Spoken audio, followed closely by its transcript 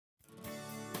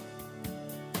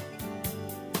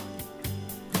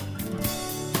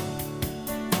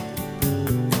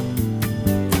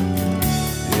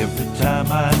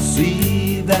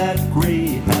see that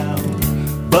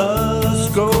Greyhound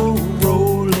bus go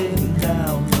rolling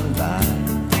down the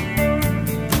line.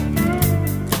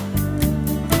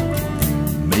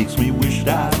 Makes me wish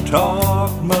I'd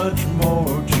talk much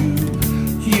more to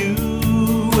you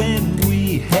when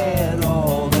we had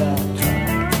all that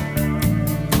time.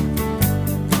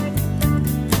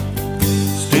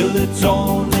 Still it's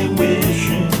only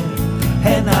wishing,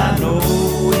 and I know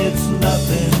it's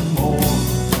nothing more,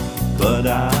 but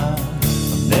I'm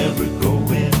never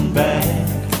going back.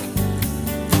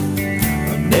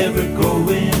 I'm never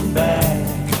going back.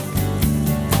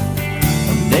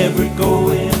 I'm never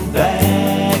going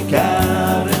back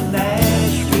out of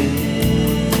Nashville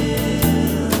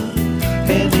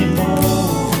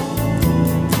anymore.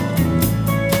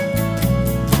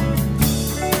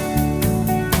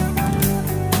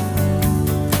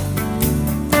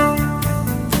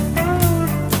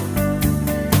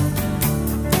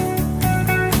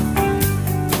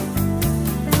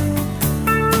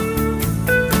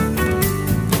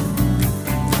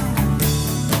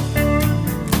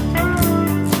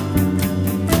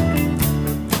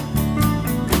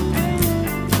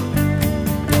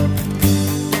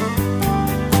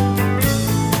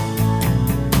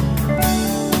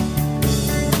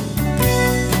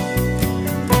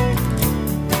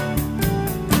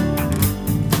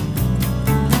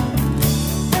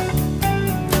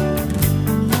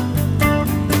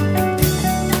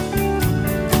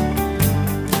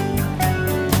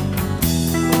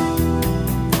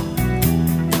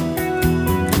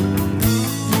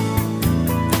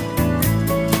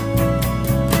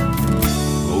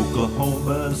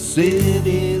 Oklahoma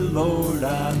City, Lord,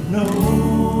 I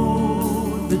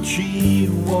know that she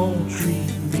won't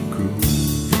treat me cruel.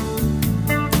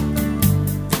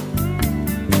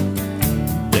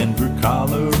 Denver,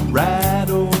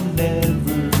 Colorado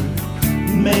never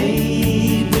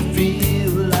made me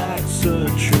feel like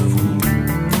such a fool.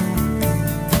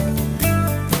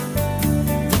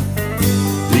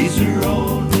 These are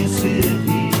only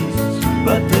cities,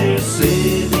 but they're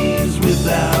cities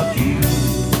without you.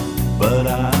 But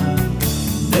I'm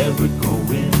never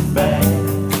going back.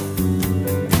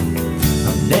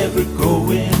 I'm never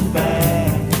going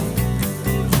back.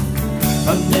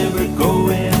 I'm never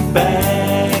going back.